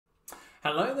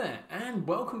Hello there and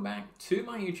welcome back to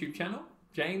my YouTube channel.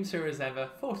 James here as ever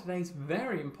for today's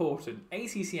very important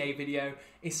ACCA video,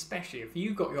 especially if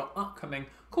you've got your upcoming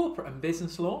corporate and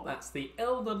business law, that's the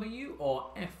LW or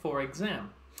F4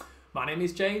 exam. My name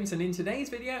is James and in today's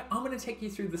video I'm going to take you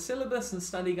through the syllabus and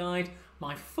study guide,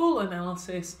 my full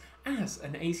analysis as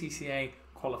an ACCA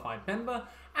qualified member,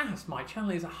 as my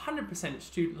channel is 100%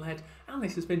 student led and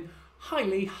this has been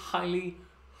highly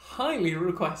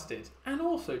requested, and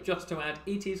also just to add,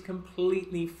 it is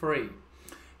completely free.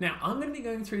 Now I'm going to be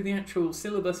going through the actual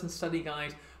syllabus and study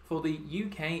guide for the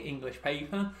UK English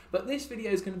paper, but this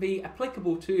video is going to be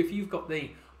applicable to if you've got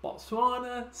the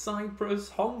Botswana, Cyprus,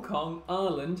 Hong Kong,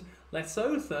 Ireland,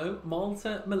 Lesotho,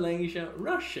 Malta, Malaysia,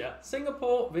 Russia,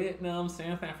 Singapore, Vietnam,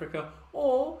 South Africa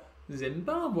or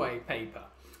Zimbabwe paper.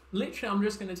 Literally, I'm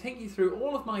just going to take you through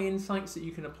all of my insights that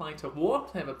you can apply to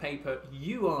whatever paper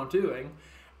you are doing.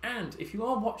 And if you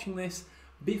are watching this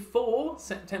before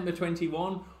September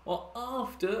 21 or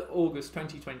after August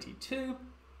 2022,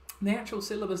 the actual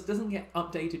syllabus doesn't get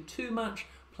updated too much,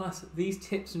 plus these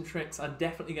tips and tricks are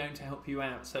definitely going to help you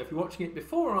out. So if you're watching it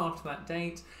before or after that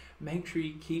date, make sure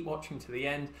you keep watching to the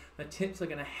end. The tips are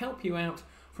going to help you out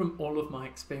from all of my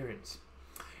experience.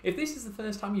 If this is the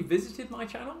first time you visited my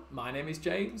channel, my name is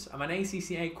James. I'm an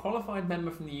ACCA qualified member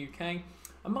from the UK.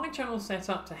 And my channel is set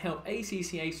up to help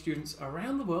ACCA students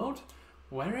around the world,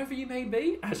 wherever you may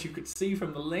be, as you could see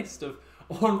from the list of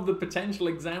all of the potential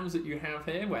exams that you have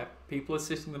here, where people are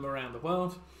sitting them around the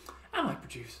world. And I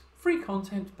produce free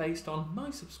content based on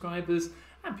my subscribers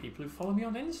and people who follow me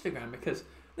on Instagram, because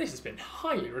this has been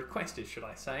highly requested, should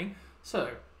I say.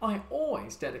 So I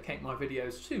always dedicate my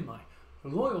videos to my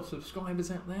loyal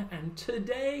subscribers out there, and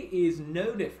today is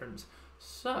no different.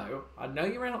 So, I know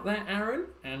you're out there, Aaron,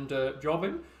 and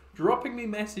dropping me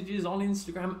messages on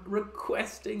Instagram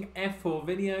requesting F4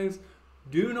 videos.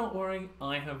 Do not worry,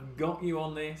 I have got you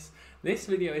on this. This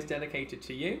video is dedicated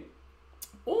to you.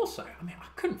 Also, I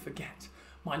couldn't forget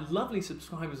my lovely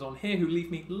subscribers on here who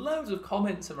leave me loads of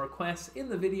comments and requests in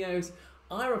the videos.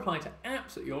 I reply to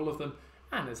absolutely all of them,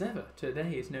 and as ever,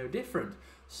 today is no different.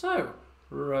 So,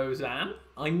 Roseanne,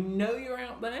 I know you're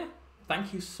out there.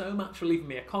 Thank you so much for leaving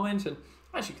me a comment, and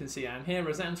as you can see down here,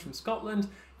 Roseanne's from Scotland,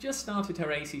 just started her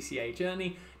ACCA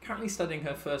journey, currently studying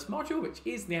her first module, which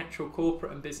is the actual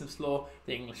corporate and business law,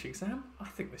 the English exam. I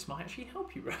think this might actually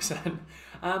help you, Roseanne.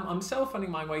 I'm self-funding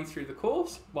my way through the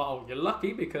course. Well, you're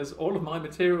lucky because all of my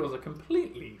materials are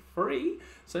completely free,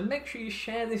 so make sure you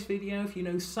share this video if you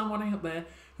know someone out there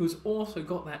who's also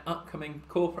got that upcoming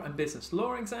corporate and business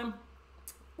law exam.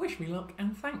 Wish me luck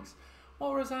and thanks.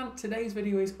 Well, Roseanne, today's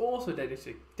video is also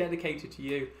dedicated to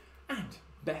you, and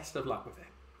best of luck with it.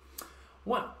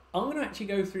 Well, I'm going to actually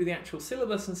go through the actual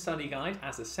syllabus and study guide,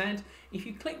 as I said. If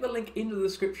you click the link in the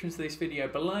description to this video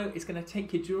below, it's going to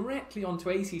take you directly onto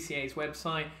ACCA's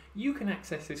website. You can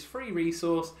access this free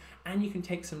resource, and you can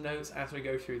take some notes as we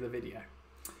go through the video.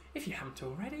 If you haven't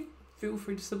already, feel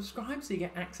free to subscribe so you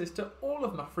get access to all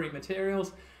of my free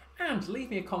materials. And leave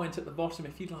me a comment at the bottom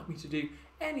if you'd like me to do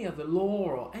any other law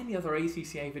or any other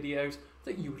ACCA videos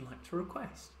that you would like to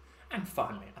request. And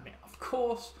finally, of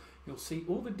course, you'll see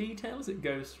all the details it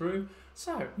goes through.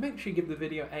 So make sure you give the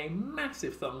video a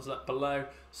massive thumbs up below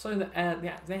so that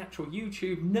the actual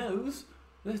YouTube knows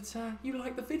that you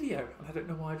like the video. And I don't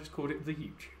know why I just called it the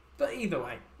YouTube. But either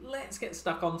way, let's get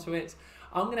stuck onto it.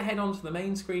 I'm going to head on to the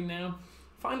main screen now.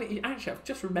 Finally, actually, I've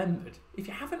just remembered, if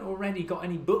you haven't already got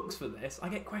any books for this, I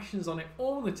get questions on it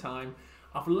all the time.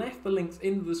 I've left the links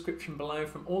in the description below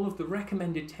from all of the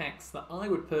recommended texts that I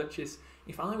would purchase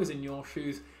if I was in your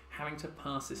shoes having to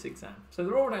pass this exam. So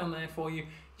they're all down there for you.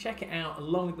 Check it out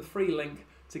along with the free link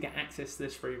to get access to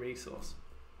this free resource.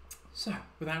 So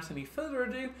without any further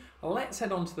ado, let's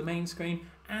head on to the main screen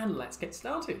and let's get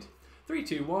started. 3,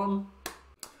 2, 1.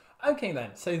 Okay then,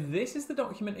 so this is the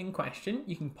document in question.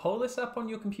 You can pull this up on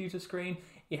your computer screen.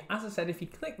 As I said, if you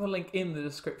click the link in the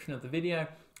description of the video,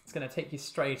 it's going to take you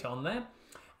straight on there.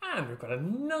 And we've got a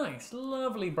nice,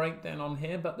 lovely breakdown on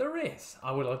here, but there is,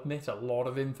 I will admit, a lot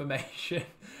of information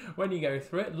when you go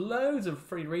through it. Loads of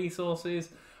free resources,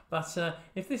 but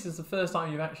if this is the first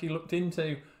time you've actually looked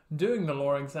into doing the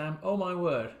law exam, oh my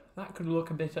word, that could look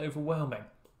a bit overwhelming.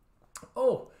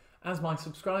 Or, as my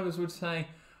subscribers would say,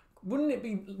 wouldn't it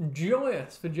be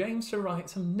joyous for James to write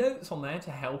some notes on there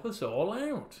to help us all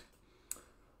out?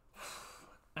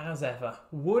 As ever,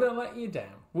 would I let you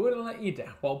down? Would I let you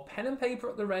down? Well, pen and paper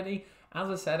at the ready. As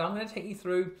I said, I'm going to take you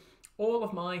through all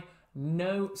of my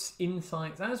notes,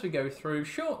 insights as we go through,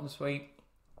 short and sweet.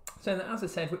 So that, as I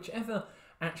said, whichever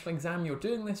actual exam you're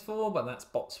doing this for, whether that's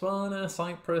Botswana,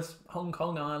 Cyprus, Hong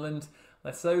Kong, Ireland,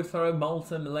 Lesotho,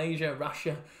 Malta, Malaysia,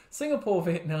 Russia, Singapore,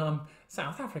 Vietnam,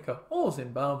 South Africa, or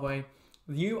Zimbabwe,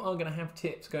 you are going to have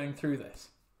tips going through this.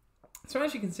 So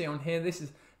as you can see on here, this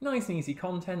is nice and easy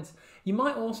content. You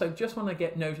might also just want to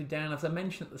get noted down, as I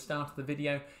mentioned at the start of the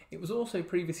video, it was also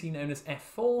previously known as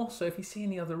F4, so if you see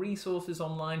any other resources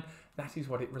online, that is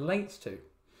what it relates to.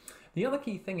 The other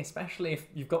key thing, especially if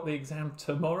you've got the exam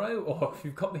tomorrow or if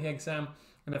you've got the exam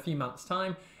in a few months'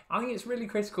 time, I think it's really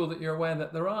critical that you're aware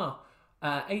that there are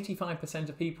 85%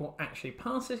 of people actually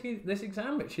pass this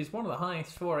exam, which is one of the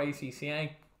highest for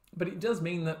ACCA, but it does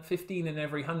mean that 15 in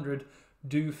every 100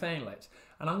 do fail it.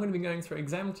 And I'm going to be going through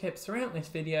exam tips throughout this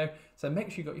video, so make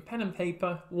sure you've got your pen and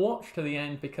paper, watch to the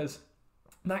end, because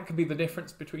that could be the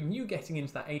difference between you getting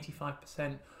into that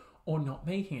 85% or not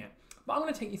making it. But I'm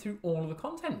going to take you through all of the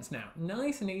contents now,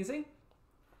 nice and easy.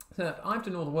 So I've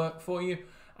done all the work for you,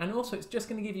 and also it's just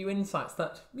going to give you insights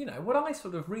that, you know, would I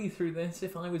sort of read through this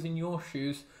if I was in your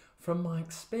shoes from my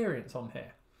experience on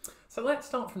here. So let's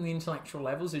start from the intellectual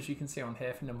levels, as you can see on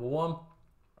here for number 1.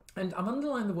 And I've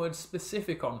underlined the word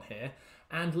specific on here,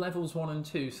 and levels 1 and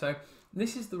 2. So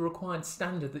this is the required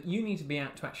standard that you need to be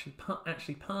at to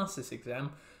actually pass this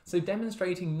exam. So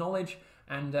demonstrating knowledge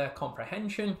and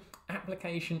comprehension,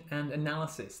 application and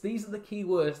analysis. These are the key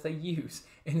words they use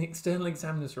in the external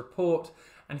examiner's report.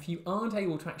 And if you aren't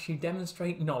able to actually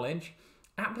demonstrate knowledge,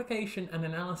 application and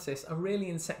analysis are really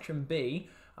in section B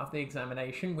of the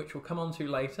examination, which we'll come on to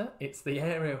later. It's the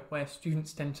area where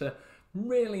students tend to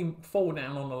really fall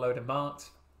down on a load of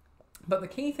marks. But the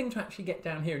key thing to actually get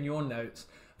down here in your notes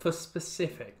for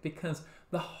specific, because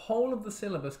the whole of the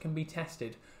syllabus can be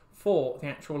tested for the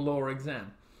actual law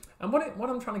exam. And what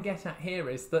I'm trying to get at here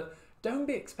is that don't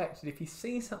be expected, if you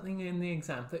see something in the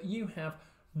exam that you have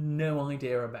no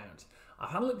idea about.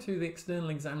 I've had a look through the external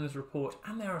examiner's report,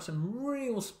 and there are some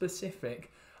real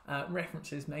specific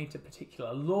references made to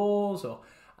particular laws or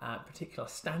particular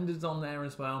standards on there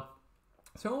as well.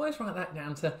 So always write that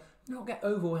down to not get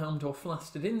overwhelmed or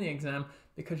flustered in the exam,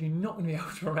 because you're not going to be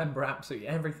able to remember absolutely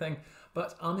everything.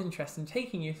 But I'm interested in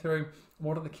taking you through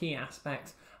what are the key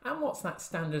aspects and what's that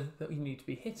standard that you need to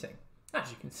be hitting. As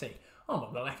you can see, I'm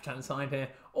on the left hand side here,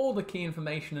 all the key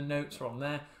information and notes are on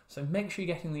there, so make sure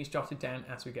you're getting these jotted down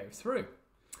as we go through.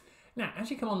 Now, as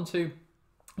you come on to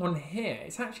one here,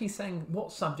 it's actually saying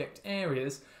what subject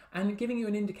areas and giving you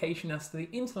an indication as to the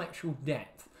intellectual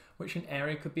depth which an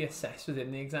area could be assessed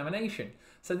within the examination.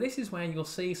 So this is where you'll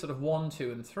see sort of 1,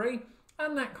 2 and 3,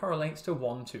 and that correlates to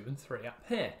 1, 2 and 3 up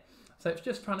here. So it's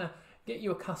just trying to get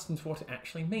you accustomed to what it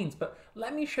actually means. But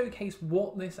let me showcase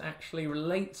what this actually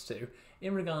relates to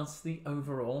in regards to the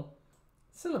overall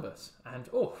syllabus. And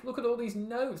oh, look at all these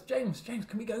notes. James, can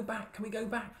we go back? Can we go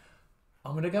back?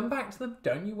 I'm going to come back to them,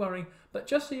 don't you worry. But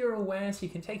just so you're aware, so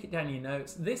you can take it down in your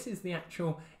notes, this is the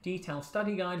actual detailed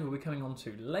study guide we'll be coming on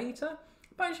to later.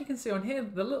 But as you can see on here,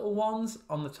 the little ones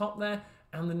on the top there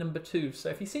and the number 2s. So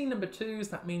if you see number 2s,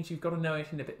 that means you've got to know it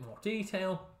in a bit more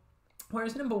detail.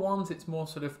 Whereas number 1s, it's more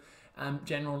sort of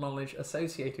general knowledge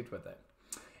associated with it.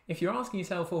 If you're asking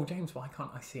yourself, oh James, why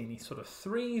can't I see any sort of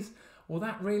 3s? Well,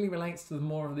 that really relates to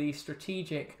more of the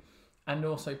strategic and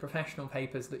also professional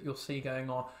papers that you'll see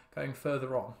going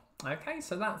further on. Okay,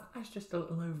 so that's just a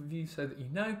little overview so that you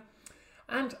know.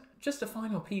 And just a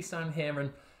final piece down here,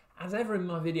 and as ever in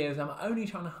my videos, I'm only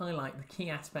trying to highlight the key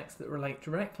aspects that relate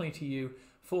directly to you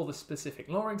for the specific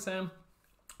law exam.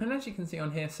 And as you can see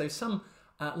on here, so some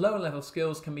lower level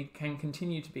skills can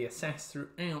continue to be assessed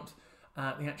throughout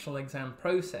the actual exam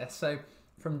process. So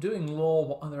from doing law,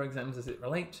 what other exams does it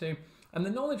relate to? And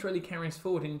the knowledge really carries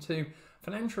forward into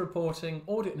financial reporting,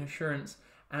 audit and assurance,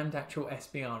 and actual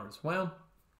SBR as well.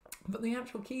 But the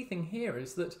actual key thing here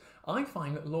is that I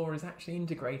find that law is actually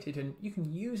integrated, and you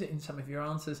can use it in some of your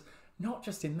answers, not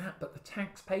just in that, but the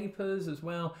tax papers as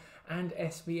well, and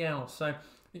SBL. So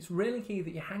it's really key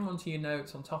that you hang on to your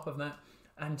notes on top of that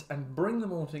and bring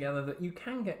them all together, that you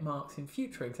can get marks in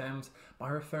future exams by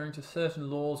referring to certain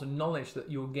laws and knowledge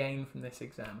that you'll gain from this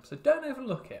exam. So don't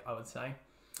overlook it, I would say.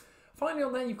 Finally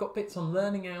on there, you've got bits on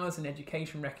learning hours and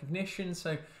education recognition.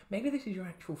 So maybe this is your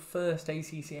actual first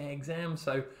ACCA exam,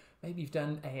 so maybe you've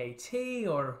done AAT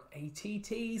or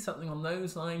ATT, something on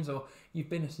those lines, or you've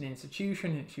been at an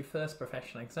institution and it's your first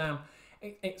professional exam.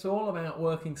 It's all about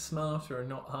working smarter and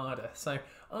not harder. So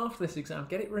after this exam,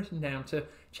 get it written down to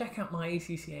check out my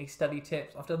ACCA study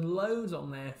tips. I've done loads on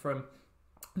there, from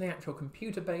the actual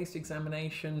computer-based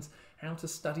examinations, how to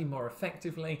study more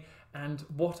effectively, and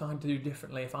what I'd do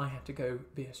differently if I had to go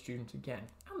be a student again.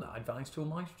 And I advise to all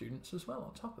my students as well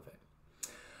on top of it.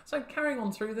 So carrying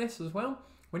on through this as well,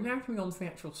 we're now coming on to the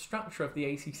actual structure of the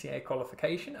ACCA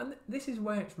qualification, and this is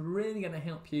where it's really going to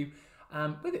help you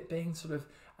with it being sort of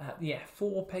the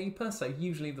F4 paper, so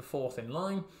usually the fourth in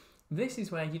line. This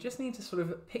is where you just need to sort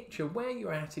of picture where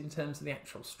you're at in terms of the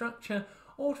actual structure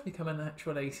or to become an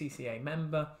actual ACCA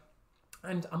member.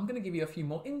 And I'm going to give you a few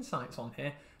more insights on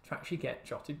here to actually get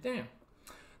jotted down.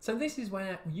 So this is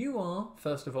where you are,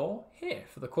 first of all, here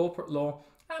for the corporate law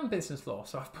and business law.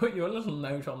 So I've put you a little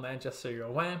note on there just so you're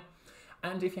aware.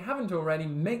 And if you haven't already,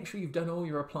 make sure you've done all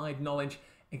your applied knowledge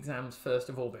exams first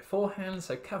of all beforehand.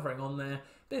 So covering on there,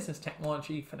 business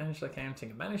technology, financial accounting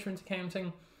and management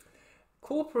accounting.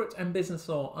 Corporate and business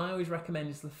law, I always recommend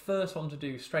is the first one to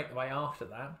do straight away after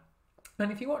that.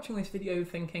 And if you're watching this video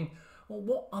thinking, well,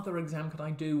 what other exam could I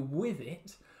do with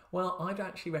it? Well, I'd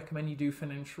actually recommend you do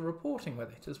financial reporting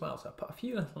with it as well. So I put a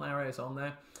few little arrows on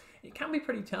there. It can be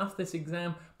pretty tough, this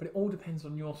exam, but it all depends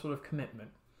on your sort of commitment.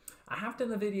 I have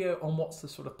done a video on what's the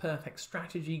sort of perfect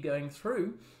strategy going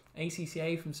through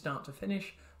ACCA from start to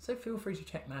finish, so feel free to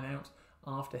check that out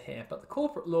after here. But the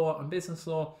corporate law and business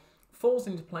law falls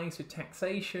into place with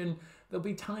taxation. There'll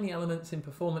be tiny elements in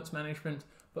performance management,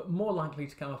 but more likely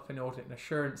to come up in audit and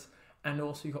assurance, and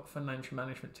also you've got financial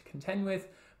management to contend with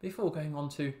before going on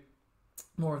to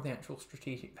more of the actual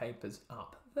strategic papers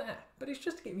up there. But it's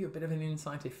just to give you a bit of an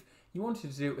insight. If you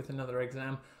wanted to do it with another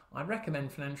exam, I'd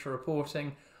recommend financial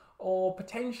reporting, or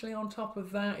potentially on top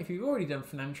of that, if you've already done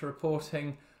financial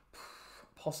reporting,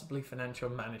 possibly financial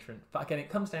management. But again, it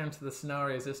comes down to the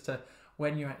scenarios as to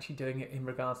when you're actually doing it in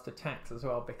regards to tax as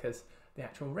well, because the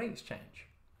actual rates change.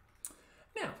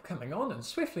 Now, coming on and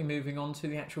swiftly moving on to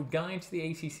the actual guide to the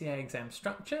ACCA exam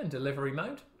structure and delivery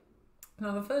mode.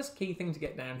 Now, the first key thing to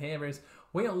get down here is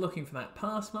we are looking for that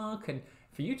pass mark, and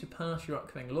for you to pass your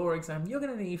upcoming law exam, you're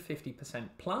going to need 50%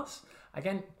 plus.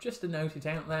 Again, just to note it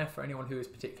out there for anyone who is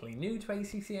particularly new to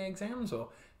ACCA exams, or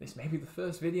this may be the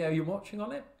first video you're watching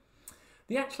on it.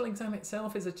 The actual exam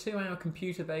itself is a 2-hour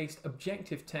computer-based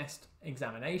objective test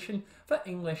examination for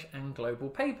English and global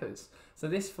papers. So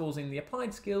this falls in the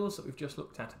applied skills that we've just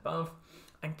looked at above.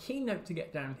 And key note to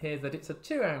get down here that it's a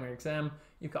 2-hour exam.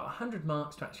 You've got 100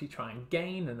 marks to actually try and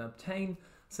gain and obtain.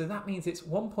 So that means it's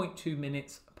 1.2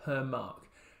 minutes per mark.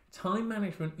 Time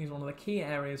management is one of the key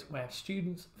areas where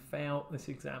students fail this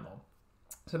exam on.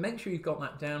 So make sure you've got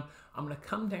that down. I'm going to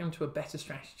come down to a better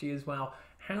strategy as well,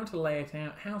 how to lay it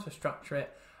out, how to structure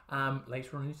it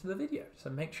later on into the video. So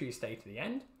make sure you stay to the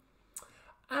end.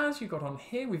 As you've got on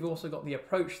here, we've also got the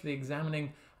approach to the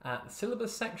examining the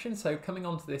syllabus section. So coming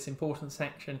on to this important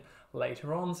section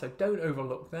later on, so don't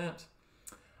overlook that.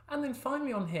 And then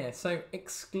finally on here, so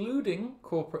excluding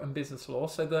corporate and business law,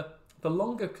 so the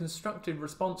longer constructed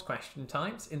response question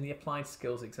types in the applied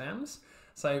skills exams.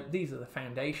 So these are the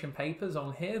foundation papers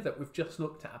on here that we've just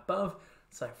looked at above.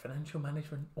 So financial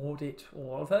management, audit,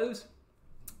 all of those.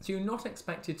 So you're not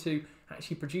expected to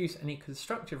actually produce any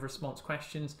constructive response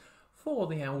questions for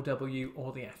the LW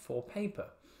or the F4 paper.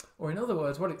 Or in other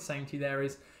words, what it's saying to you there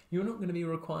is you're not going to be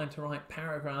required to write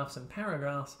paragraphs and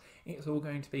paragraphs. It's all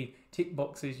going to be tick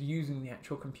boxes using the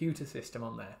actual computer system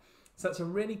on there. So that's a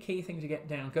really key thing to get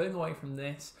down. Going away from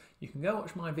this, you can go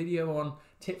watch my video on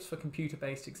tips for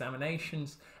computer-based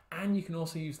examinations, and you can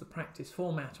also use the practice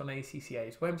format on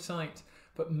ACCA's website,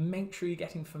 but make sure you're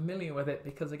getting familiar with it,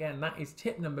 because again, that is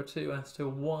tip number 2 as to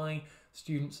why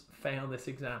students fail this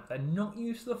exam. They're not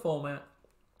used to the format,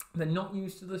 they're not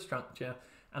used to the structure,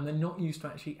 and they're not used to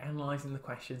actually analysing the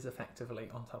questions effectively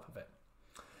on top of it.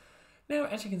 Now,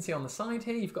 as you can see on the side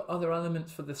here, you've got other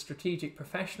elements for the strategic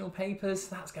professional papers.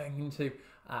 That's going into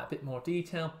a bit more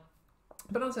detail.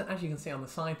 But as you can see on the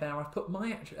side there, I've put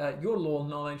your law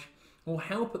knowledge will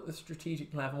help at the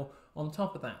strategic level on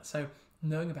top of that. So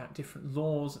knowing about different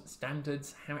laws and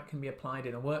standards, how it can be applied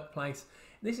in a workplace.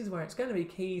 This is where it's going to be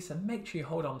key, so make sure you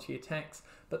hold on to your text,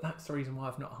 but that's the reason why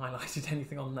I've not highlighted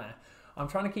anything on there. I'm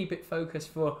trying to keep it focused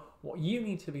for what you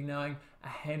need to be knowing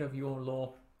ahead of your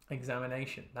law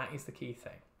examination. That is the key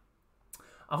thing.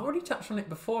 I've already touched on it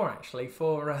before actually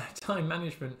for time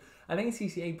management, and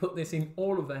ACCA put this in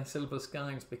all of their syllabus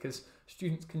guides because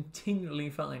students continually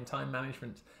find time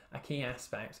management a key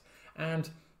aspect, and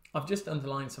I've just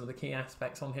underlined some of the key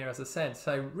aspects on here as I said.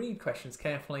 So read questions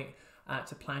carefully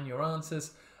to plan your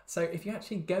answers. So if you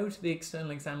actually go to the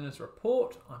external examiner's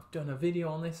report, I've done a video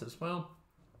on this as well,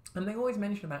 and they always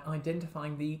mention about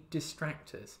identifying the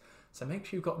distractors. So make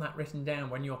sure you've got that written down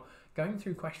when you're going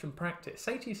through question practice.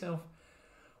 Say to yourself,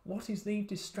 what is the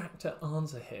distractor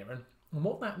answer here? And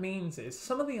what that means is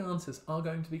some of the answers are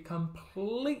going to be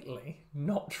completely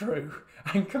not true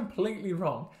and completely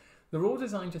wrong. They're all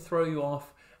designed to throw you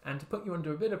off and to put you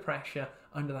under a bit of pressure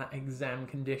under that exam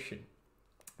condition.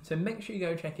 So make sure you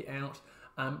go check it out.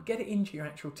 Get it into your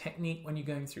actual technique when you're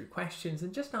going through questions,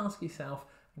 and just ask yourself,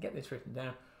 and get this written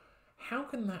down, how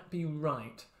can that be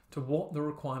right to what the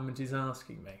requirement is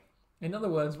asking me? In other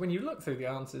words, when you look through the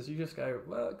answers, you just go,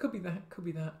 well, it could be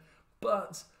that,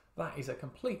 but that is a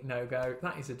complete no-go,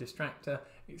 that is a distractor,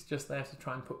 it's just there to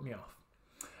try and put me off.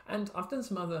 And I've done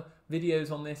some other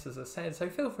videos on this, as I said, so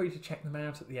feel free to check them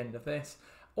out at the end of this.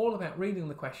 All about reading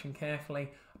the question carefully,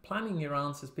 planning your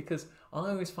answers, because I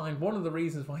always find one of the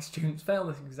reasons why students fail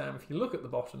this exam, if you look at the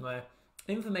bottom there,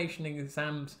 information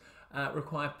exams are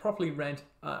required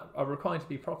to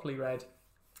be properly read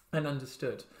and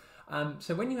understood.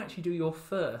 So when you actually do your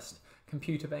first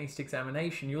computer-based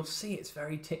examination, you'll see it's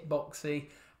very tick-boxy,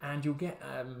 and you'll get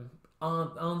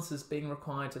answers being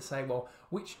required to say, well,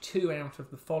 which two out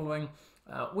of the following,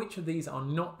 which of these are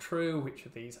not true, which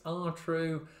of these are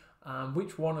true,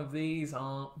 which one of these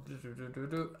are,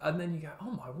 and then you go,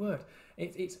 oh my word,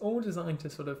 it's all designed to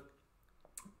sort of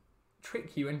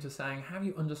trick you into saying, have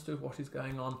you understood what is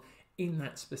going on in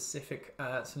that specific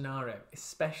scenario,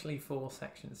 especially for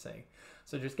section C.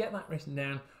 So just get that written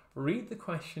down, read the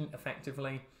question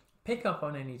effectively, pick up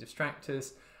on any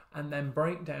distractors, and then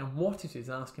break down what it is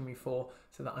asking me for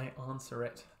so that I answer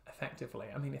it effectively.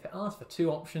 I mean, if it asks for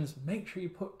two options, make sure you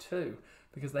put two,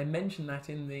 because they mention that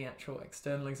in the actual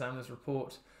external examiner's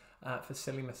report for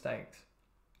silly mistakes.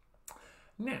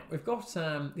 Now, we've got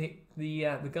the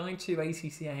guide to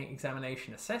ACCA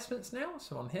examination assessments now,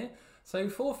 so on here. So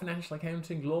for financial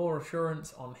accounting, law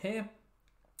assurance on here,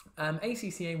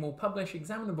 ACCA will publish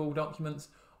examinable documents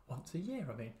once a year.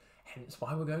 I mean, hence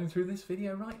why we're going through this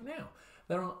video right now.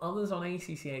 There are others on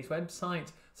ACCA's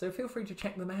website, so feel free to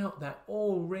check them out. They're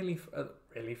all really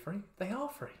free. They are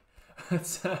free.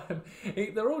 So,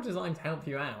 they're all designed to help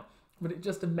you out, but it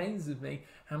just amazes me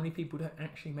how many people don't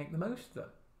actually make the most of them.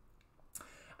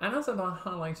 And as I've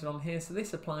highlighted on here, so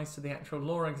this applies to the actual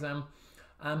law exam,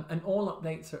 and all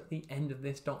updates are at the end of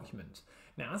this document.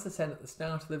 Now, as I said at the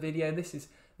start of the video, this is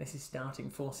starting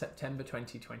for September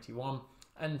 2021,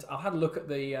 and I had a look at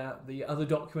the other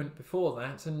document before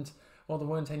that, and well, there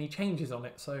weren't any changes on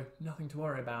it, so nothing to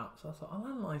worry about. So I thought, I'll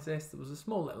analyse this. There was a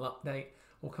small little update.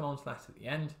 We'll come on to that at the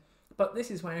end. But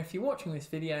this is where, if you're watching this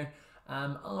video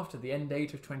after the end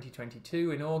date of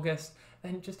 2022 in August,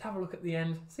 then just have a look at the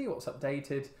end, see what's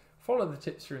updated, follow the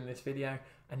tips through in this video,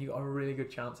 and you've got a really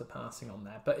good chance of passing on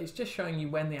there. But it's just showing you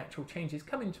when the actual changes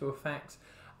come into effect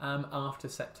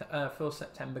for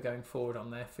September going forward on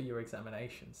there for your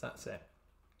examinations. That's it.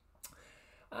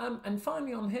 And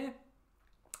finally on here,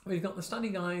 we've got the study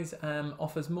guide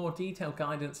offers more detailed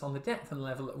guidance on the depth and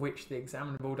level at which the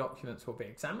examinable documents will be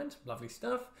examined. Lovely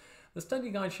stuff. The study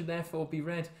guide should therefore be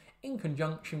read in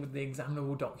conjunction with the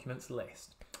examinable documents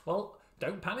list. Well,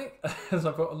 don't panic, as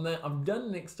I put on there. I've done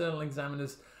an external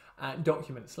examiner's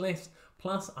documents list,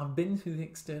 plus I've been through the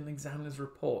external examiner's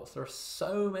reports. There are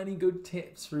so many good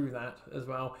tips through that as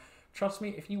well. Trust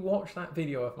me, if you watch that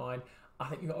video of mine, I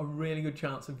think you've got a really good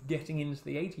chance of getting into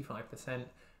the 85%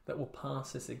 that will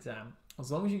pass this exam, as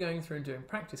long as you're going through and doing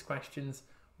practice questions,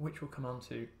 which we'll come on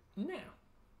to now.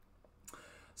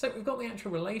 So we've got the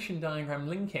actual relation diagram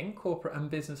linking corporate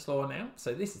and business law now.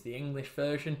 So this is the English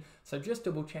version, so just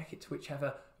double check it to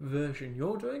whichever version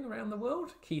you're doing around the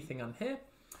world. Key thing on here.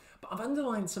 But I've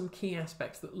underlined some key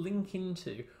aspects that link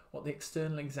into what the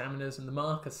external examiners and the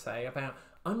markers say about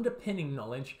underpinning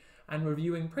knowledge and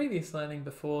reviewing previous learning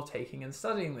before taking and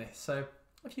studying this. So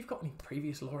if you've got any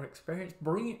previous law experience,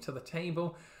 bring it to the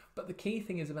table. But the key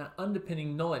thing is about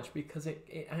underpinning knowledge, because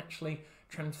it actually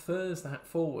transfers that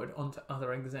forward onto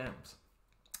other exams.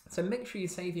 So make sure you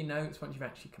save your notes once you've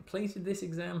actually completed this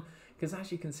exam, because as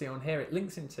you can see on here, it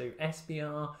links into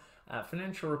SBR,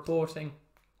 financial reporting,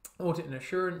 audit and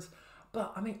assurance.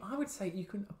 But I mean, I would say you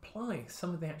can apply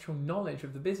some of the actual knowledge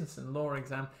of the business and law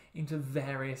exam into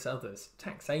various others.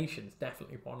 Taxation's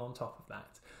definitely one on top of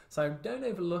that. So don't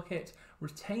overlook it,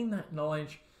 retain that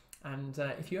knowledge, and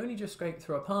if you only just scrape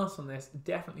through a pass on this,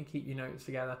 definitely keep your notes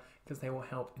together, because they will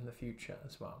help in the future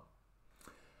as well.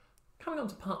 Coming on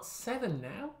to part 7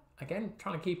 now, again,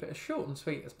 trying to keep it as short and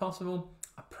sweet as possible,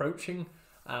 approach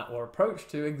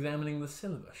to examining the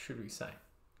syllabus, should we say.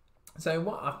 So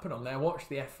what I've put on there, watch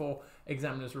the F4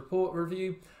 examiner's report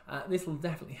review. This will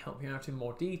definitely help you out in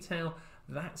more detail.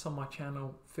 That's on my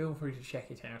channel. Feel free to check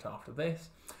it out after this.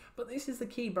 But this is the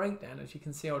key breakdown, as you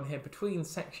can see on here, between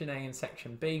section A and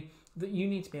section B that you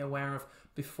need to be aware of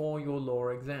before your law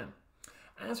exam.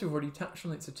 As we've already touched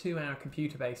on, it's a 2-hour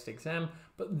computer-based exam,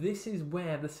 but this is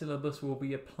where the syllabus will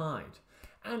be applied.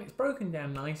 And it's broken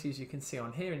down nicely, as you can see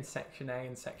on here, in section A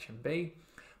and section B.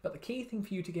 But the key thing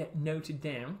for you to get noted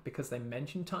down, because they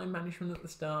mention time management at the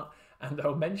start And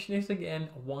I'll mention it again,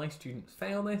 why students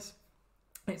fail this.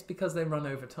 It's because they run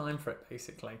over time for it,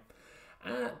 basically.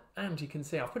 And you can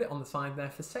see I've put it on the side there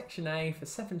for section A for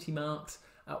 70 marks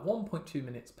at 1.2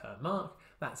 minutes per mark.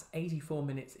 That's 84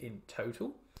 minutes in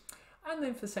total. And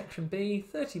then for section B,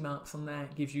 30 marks on there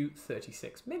gives you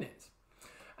 36 minutes.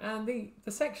 And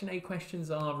the section A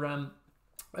questions are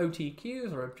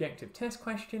OTQs, or objective test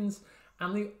questions,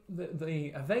 and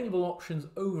the available options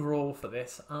overall for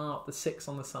this are the 6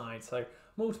 on the side. So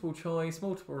multiple choice,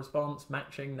 multiple response,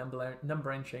 matching,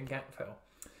 number entry, and gap fill.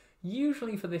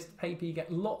 Usually for this paper you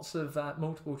get lots of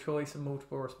multiple choice and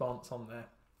multiple response on there.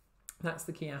 That's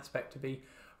the key aspect to be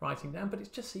writing down, but it's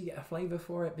just so you get a flavour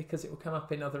for it, because it will come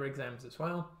up in other exams as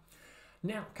well.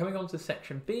 Now, coming on to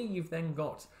section B, you've then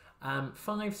got 5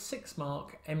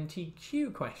 6-mark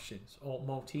MTQ questions, or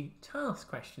multi-task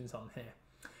questions on here.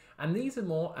 And these are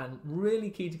more, and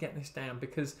really key to get this down,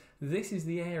 because this is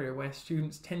the area where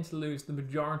students tend to lose the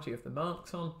majority of the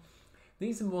marks on.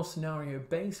 These are more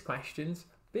scenario-based questions,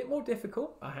 a bit more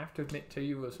difficult, I have to admit to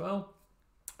you as well.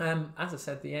 As I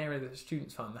said, the area that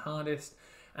students find the hardest,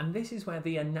 and this is where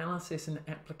the analysis and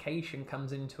application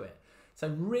comes into it. So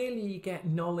really you get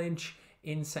knowledge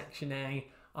in section A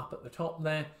up at the top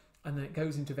there, and then it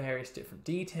goes into various different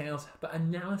details, but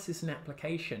analysis and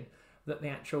application that the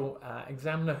actual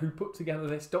examiner who put together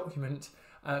this document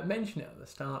mentioned it at the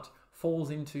start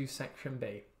falls into section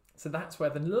B. So that's where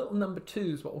the little number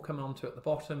 2s, what we'll come on to at the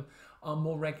bottom, are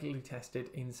more regularly tested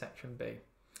in section B.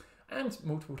 And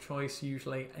multiple choice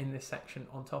usually in this section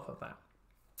on top of that.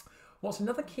 What's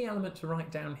another key element to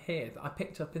write down here that I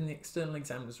picked up in the external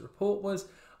examiner's report was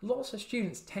lots of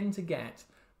students tend to get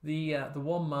the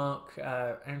 1 mark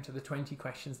out of the 20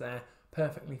 questions there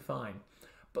perfectly fine.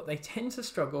 But they tend to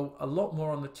struggle a lot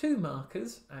more on the 2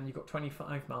 markers, and you've got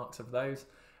 25 marks of those.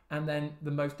 And then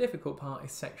the most difficult part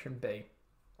is section B.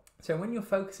 So when you're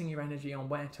focusing your energy on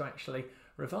where to actually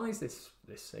revise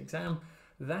this exam,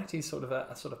 that is sort of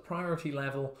a sort of priority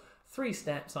level, 3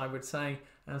 steps I would say,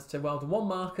 as to, well, the 1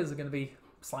 markers are going to be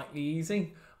slightly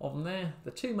easy on there,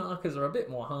 the 2 markers are a bit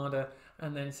more harder,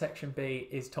 and then section B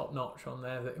is top notch on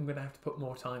there, that I'm going to have to put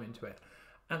more time into it.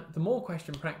 And the more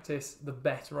question practice, the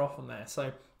better off on there.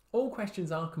 So all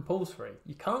questions are compulsory.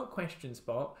 You can't question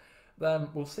spot.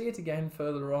 We'll see it again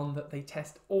further on that they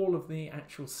test all of the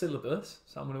actual syllabus.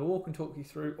 So I'm going to walk and talk you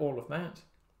through all of that.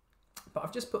 But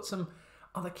I've just put some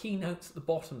other key notes at the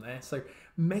bottom there. So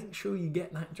make sure you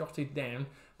get that jotted down.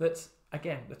 That,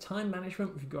 again, the time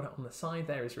management, we've got it on the side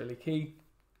there, is really key.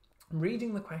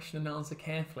 Reading the question and answer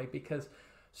carefully, because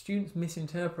students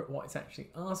misinterpret what it's actually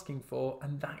asking for,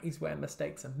 and that is where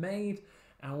mistakes are made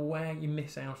and where you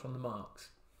miss out on the marks.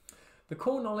 The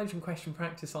core knowledge and question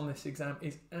practice on this exam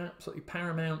is absolutely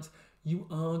paramount. You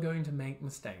are going to make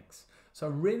mistakes. So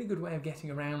a really good way of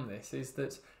getting around this is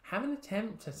that have an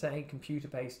attempt to say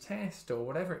computer-based test or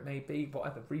whatever it may be,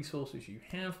 whatever resources you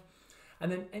have, and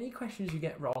then any questions you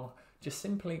get wrong, just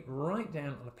simply write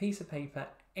down on a piece of paper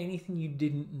anything you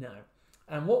didn't know.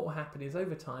 And what will happen is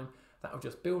over time, that will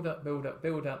just build up, build up,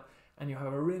 build up, and you'll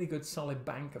have a really good solid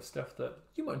bank of stuff that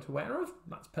you weren't aware of.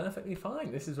 That's perfectly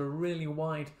fine. This is a really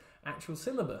wide actual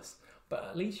syllabus, but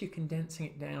at least you're condensing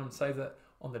it down so that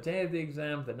on the day of the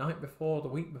exam, the night before, the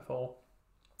week before,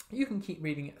 you can keep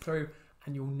reading it through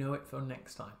and you'll know it for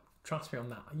next time. Trust me on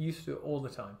that. I used to do it all the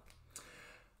time.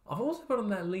 I've also put on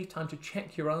there lead time to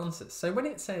check your answers. So when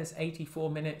it says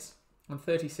 84 minutes and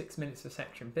 36 minutes for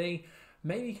section B,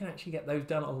 maybe you can actually get those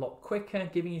done a lot quicker,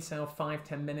 giving yourself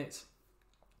 5-10 minutes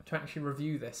to actually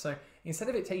review this. So instead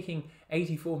of it taking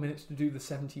 84 minutes to do the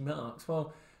 70 marks,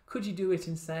 well, could you do it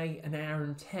in, say, an hour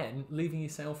and 10, leaving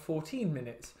yourself 14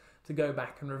 minutes to go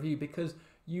back and review, because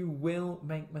you will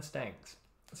make mistakes.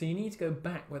 So you need to go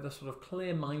back with a sort of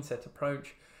clear mindset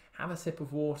approach, have a sip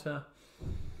of water,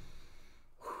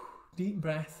 deep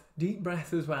breath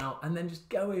as well, and then just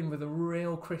go in with a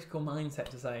real critical mindset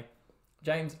to say,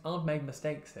 James, I've made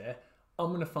mistakes here, I'm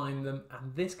going to find them,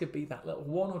 and this could be that little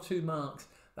 1 or 2 marks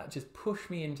that just push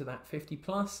me into that 50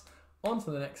 plus, on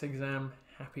to the next exam,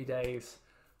 happy days,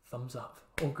 thumbs up,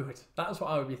 all good. That's what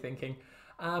I would be thinking.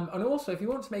 And also, if you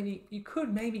want to you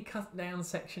could maybe cut down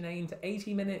section A into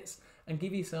 80 minutes and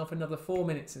give yourself another 4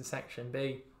 minutes in section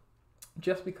B,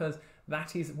 just because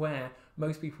that is where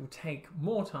most people take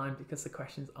more time, because the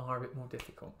questions are a bit more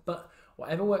difficult. But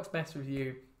whatever works best with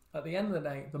you, at the end of the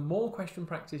day, the more question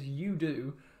practice you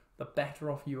do, the better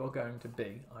off you are going to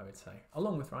be, I would say,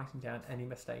 along with writing down any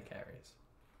mistake areas.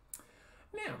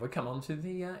 Now we come on to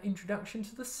the introduction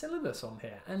to the syllabus on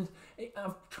here, and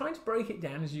I've tried to break it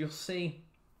down, as you'll see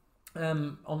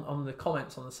on the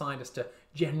comments on the side, as to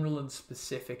general and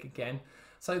specific again.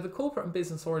 So the corporate and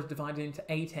business law is divided into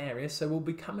 8 areas. So we'll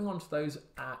be coming on to those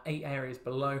 8 areas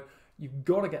below. You've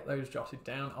got to get those jotted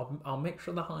down. I'll make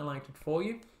sure they're highlighted for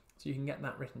you so you can get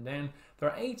that written down. There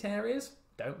are 8 areas.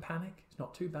 Don't panic. It's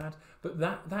not too bad. But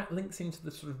that links into the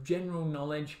sort of general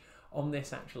knowledge on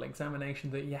this actual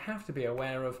examination that you have to be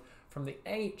aware of. From the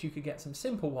 8, you could get some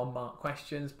simple 1-mark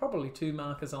questions, probably 2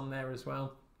 markers on there as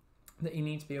well, that you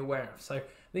need to be aware of. So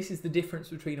this is the difference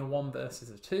between a 1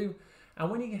 versus a 2. And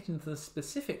when you get into the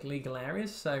specific legal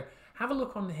areas, so have a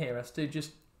look on here as to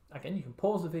just, again, you can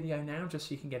pause the video now just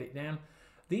so you can get it down.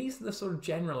 These are the sort of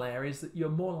general areas that you're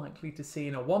more likely to see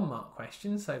in a 1-mark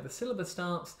question. So the syllabus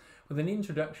starts with an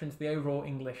introduction to the overall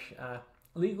English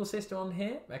legal system on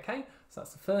here, okay? So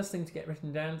that's the first thing to get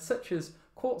written down, such as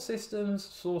court systems,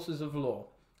 sources of law,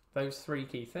 those 3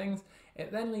 key things.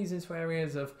 It then leads into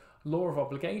areas of law of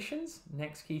obligations,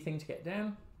 next key thing to get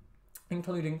down,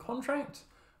 including contract,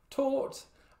 tort,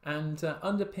 and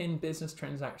underpin business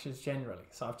transactions generally.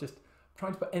 So I've just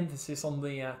tried to put emphasis on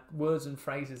the words and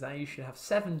phrases there. You should have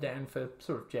 7 down for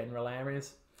sort of general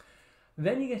areas.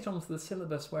 Then you get onto the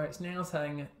syllabus where it's now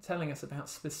telling us about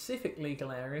specific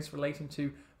legal areas relating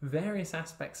to various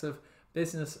aspects of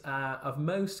business of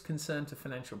most concern to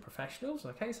financial professionals.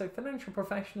 Okay, so financial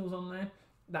professionals on there,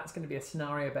 that's going to be a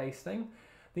scenario-based thing.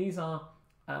 These are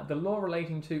the law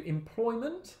relating to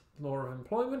employment, law of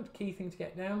employment, key thing to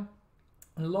get down.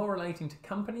 And law relating to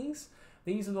companies.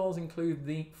 These laws include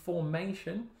the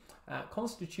formation,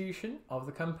 constitution of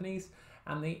the companies,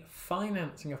 and the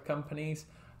financing of companies,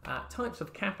 types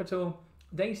of capital,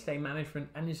 day-to-day management,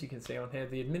 and as you can see on here,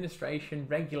 the administration,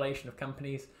 regulation of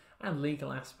companies, and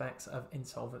legal aspects of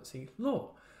insolvency law.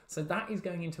 So that is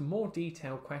going into more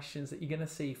detailed questions that you're going to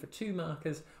see for 2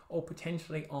 markers or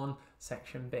potentially on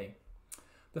section B.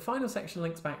 The final section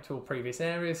links back to all previous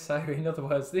areas. So in other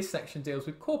words, this section deals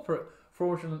with corporate,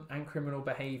 fraudulent and criminal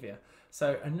behaviour.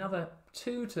 So another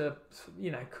 2 to,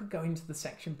 could go into the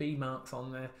section B marks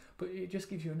on there, but it just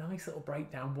gives you a nice little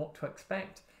breakdown what to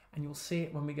expect, and you'll see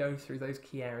it when we go through those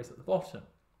key areas at the bottom.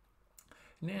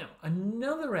 Now,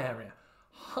 another area,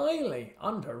 highly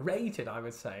underrated, I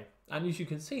would say, and as you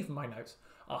can see from my notes,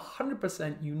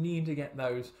 100% you need to get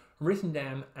those written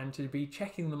down and to be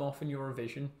checking them off in your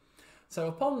revision. So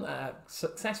upon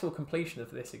successful completion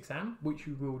of this exam, which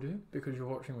you will do because you're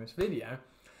watching this video,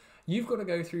 you've got to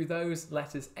go through those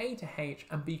letters A to H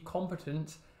and be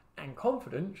competent and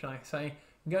confident, shall I say,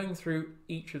 going through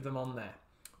each of them on there.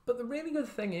 But the really good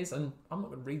thing is, and I'm not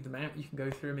going to read them out, you can go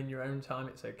through them in your own time,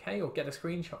 it's okay, or get a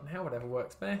screenshot now, whatever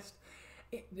works best.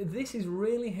 This is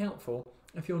really helpful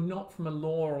if you're not from a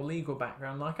law or legal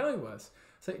background like I was.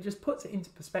 So it just puts it into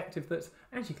perspective that,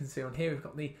 as you can see on here, we've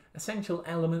got the essential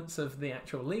elements of the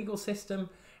actual legal system,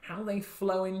 how they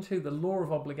flow into the law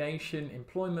of obligation,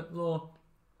 employment law,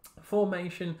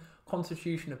 formation,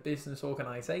 constitution of business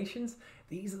organisations.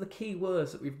 These are the key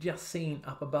words that we've just seen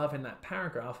up above in that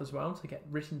paragraph as well to get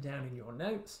written down in your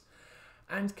notes.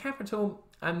 And capital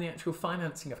and the actual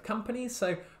financing of companies.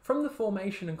 So from the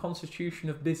formation and constitution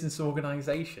of business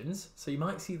organisations, so you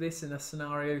might see this in a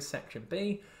scenario section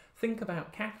B, think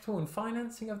about capital and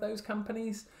financing of those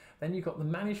companies. Then you've got the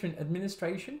management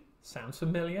administration, sounds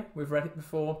familiar, we've read it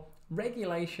before,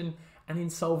 regulation and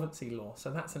insolvency law.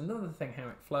 So that's another thing how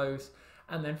it flows.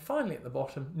 And then finally at the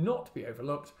bottom, not to be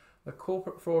overlooked, the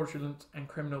corporate fraudulent and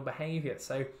criminal behaviour.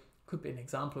 So could be an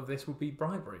example of this would be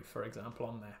bribery, for example,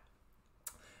 on there.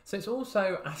 So it's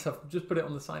also, as I've just put it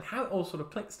on the side, how it all sort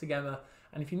of clicks together.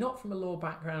 And if you're not from a law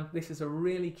background, this is a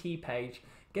really key page.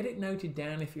 Get it noted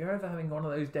down if you're ever having one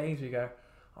of those days where you go,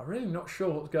 I'm really not sure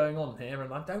what's going on here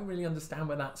and I don't really understand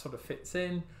where that sort of fits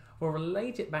in. We'll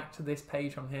relate it back to this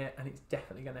page on here and it's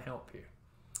definitely going to help you.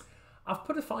 I've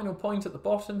put a final point at the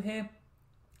bottom here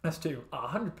as to, I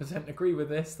 100% agree with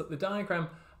this, that the diagram,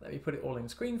 let me put it all in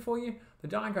screen for you. The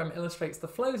diagram illustrates the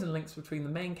flows and links between the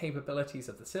main capabilities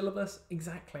of the syllabus.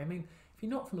 Exactly. I mean, if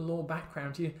you're not from a law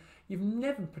background, you've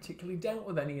never particularly dealt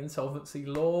with any insolvency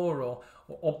law or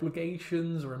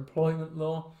obligations or employment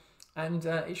law. And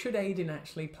it should aid in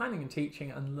actually planning and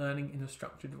teaching and learning in a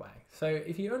structured way. So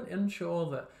if you're unsure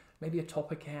that maybe a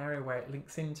topic area where it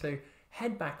links into,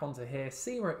 head back onto here,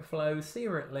 see where it flows, see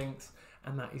where it links,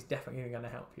 and that is definitely going to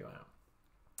help you out.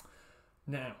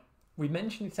 Now, we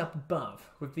mentioned it up above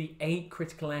with the 8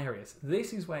 critical areas.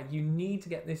 This is where you need to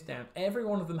get this down. Every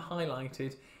one of them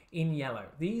highlighted in yellow.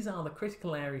 These are the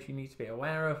critical areas you need to be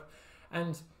aware of.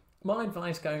 And my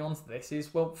advice going on to this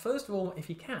is, well, first of all, if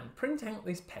you can, print out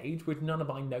this page with none of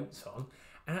my notes on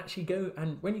and actually go,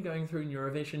 and when you're going through in your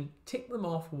revision, tick them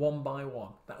off one by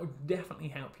one. That would definitely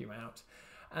help you out.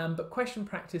 But question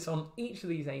practice on each of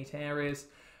these 8 areas.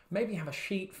 Maybe have a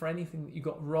sheet for anything that you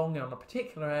got wrong on a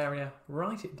particular area,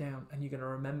 write it down and you're going to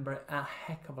remember it a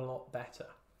heck of a lot better.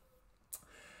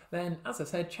 Then, as I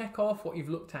said, check off what you've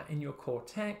looked at in your core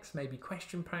text, maybe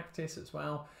question practice as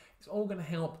well. It's all going to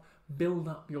help build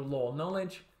up your law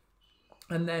knowledge.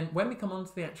 And then when we come on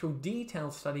to the actual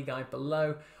detailed study guide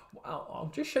below, I'll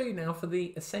just show you now for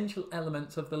the essential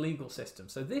elements of the legal system.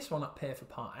 So this one up here for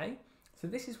part A. So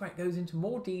this is where it goes into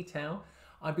more detail.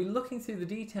 I've been looking through the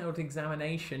detailed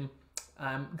examination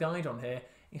guide on here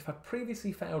if I've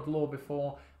previously failed law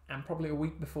before and probably a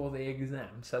week before the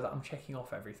exam, so that I'm checking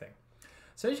off everything.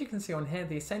 So as you can see on here,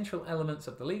 the essential elements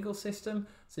of the legal system.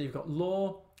 So you've got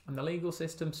law and the legal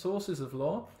system, sources of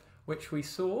law, which we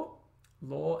saw,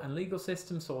 law and legal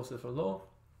system, sources of law.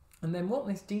 And then what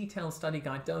this detailed study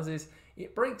guide does is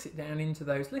it breaks it down into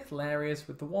those little areas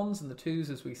with the ones and the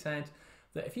twos, as we said,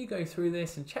 that if you go through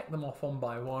this and check them off one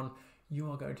by one, you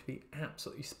are going to be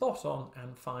absolutely spot on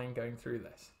and fine going through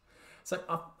this. So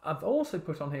I've also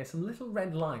put on here some little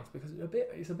red lines because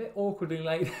it's a bit awkwardly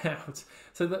laid out,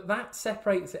 so that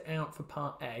separates it out for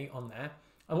part A on there.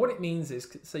 And what it means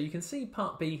is, so you can see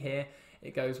part B here,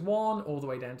 it goes 1 all the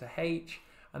way down to H,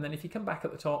 and then if you come back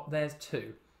at the top, there's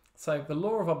 2. So the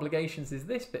law of obligations is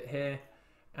this bit here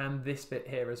and this bit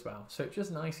here as well. So it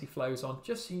just nicely flows on,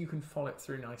 just so you can follow it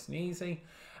through nice and easy.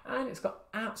 And it's got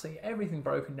absolutely everything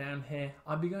broken down here.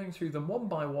 I'll be going through them one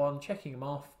by one, checking them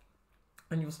off,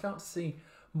 and you'll start to see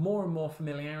more and more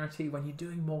familiarity when you're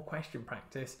doing more question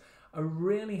practice. A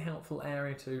really helpful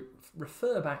area to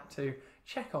refer back to,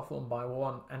 check off one by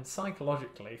one, and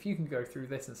psychologically, if you can go through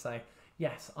this and say,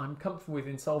 yes, I'm comfortable with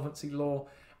insolvency law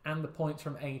and the points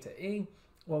from A to E,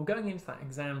 well, going into that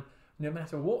exam, no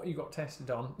matter what you got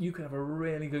tested on, you can have a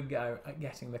really good go at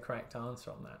getting the correct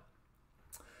answer on that.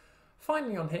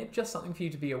 Finally on here, just something for you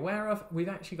to be aware of, we've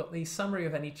actually got the summary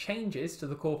of any changes to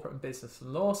the corporate and business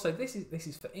law. So this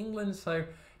is for England, so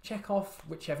check off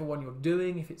whichever one you're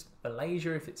doing, if it's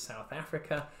Malaysia, if it's South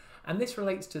Africa, and this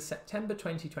relates to September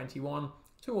 2021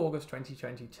 to August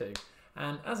 2022.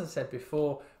 And as I said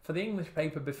before, for the English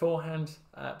paper beforehand,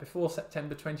 before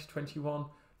September 2021,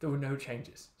 there were no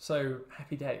changes. So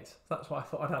happy days. That's why I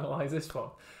thought I'd analyse this one.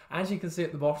 As you can see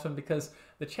at the bottom, because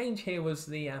the change here was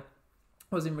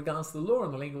in regards to the law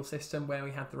and the legal system, where we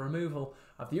had the removal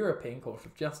of the European Court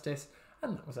of Justice,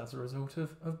 and that was as a result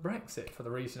of Brexit for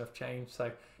the reason of change.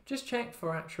 So just check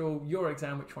for your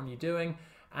exam which one you're doing,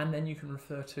 and then you can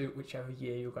refer to whichever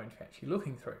year you're going to be actually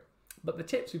looking through. But the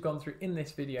tips we've gone through in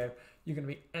this video, you're going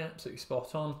to be absolutely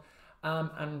spot on,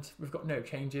 and we've got no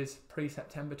changes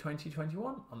pre-September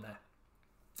 2021 on there.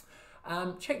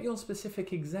 Check your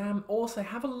specific exam. Also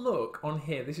have a look on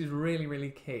here, this is really, really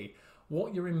key,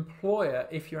 what your employer,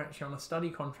 if you're actually on a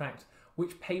study contract,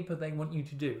 which paper they want you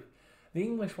to do. The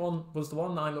English one was the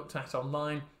one I looked at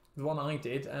online, the one I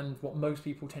did, and what most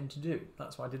people tend to do.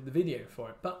 That's why I did the video for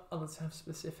it. But others have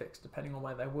specifics depending on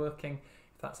where they're working,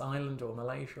 if that's Ireland or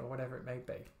Malaysia or whatever it may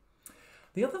be.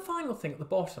 The other final thing at the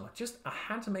bottom, I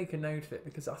had to make a note of it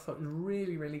because I thought it was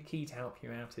really, really key to help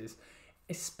you out, is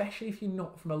especially if you're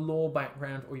not from a law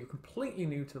background or you're completely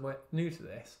new to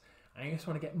this, and you just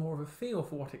want to get more of a feel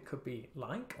for what it could be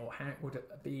like or how it would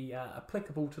be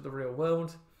applicable to the real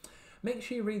world. Make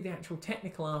sure you read the actual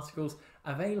technical articles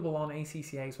available on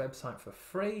ACCA's website for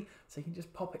free, so you can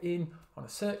just pop it in on a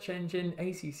search engine,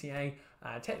 ACCA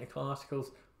technical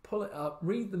articles, pull it up,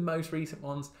 read the most recent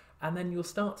ones, and then you'll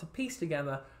start to piece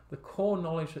together the core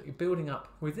knowledge that you're building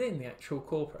up within the actual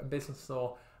corporate and business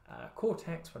law core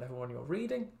text, whatever one you're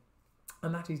reading,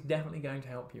 and that is definitely going to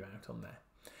help you out on there.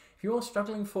 If you're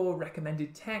struggling for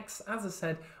recommended texts, as I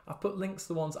said, I've put links to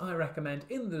the ones I recommend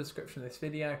in the description of this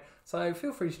video, so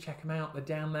feel free to check them out. They're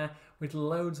down there with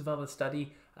loads of other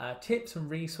study tips and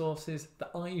resources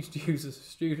that I used to use as a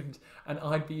student and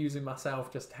I'd be using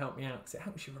myself just to help me out, because it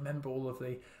helps you remember all of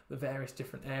the various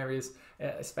different areas,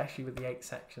 especially with the 8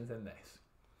 sections in this.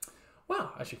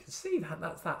 Well, as you can see,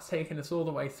 that's taken us all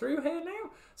the way through here now.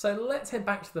 So let's head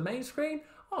back to the main screen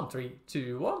on 3,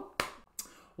 2, 1.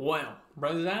 Well,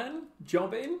 Roseanne,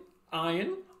 Jobbin,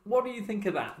 Iron, what do you think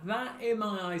of that? That, in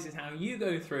my eyes, is how you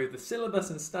go through the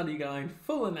syllabus and study guide,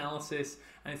 full analysis,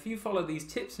 and if you follow these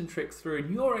tips and tricks through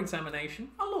in your examination,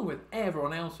 along with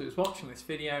everyone else who's watching this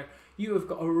video, you have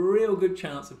got a real good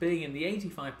chance of being in the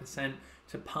 85%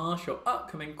 to pass your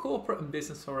upcoming corporate and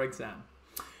business law exam.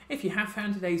 If you have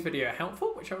found today's video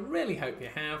helpful, which I really hope you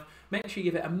have, make sure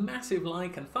you give it a massive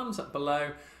like and thumbs up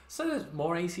below so that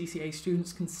more ACCA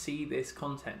students can see this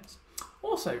content.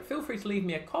 Also, feel free to leave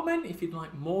me a comment if you'd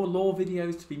like more law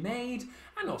videos to be made,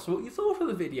 and also what you thought of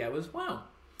the video as well.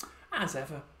 As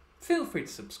ever, feel free to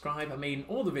subscribe. I mean,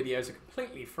 all the videos are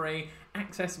completely free,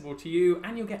 accessible to you,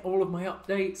 and you'll get all of my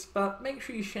updates. But make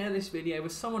sure you share this video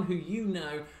with someone who you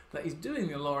know that is doing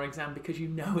the law exam, because you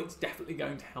know it's definitely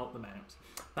going to help them out.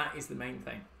 That is the main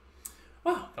thing.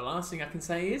 Well, the last thing I can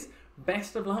say is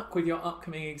best of luck with your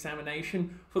upcoming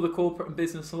examination for the corporate and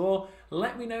business law.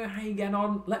 Let me know how you get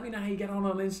on. Let me know how you get on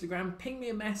Instagram. Ping me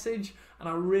a message, and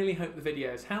I really hope the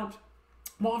video has helped.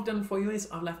 What I've done for you is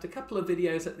I've left a couple of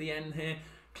videos at the end here.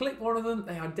 Click one of them.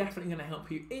 They are definitely going to help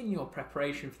you in your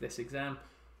preparation for this exam.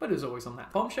 But as always, on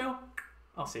that bombshell,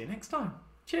 I'll see you next time.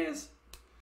 Cheers.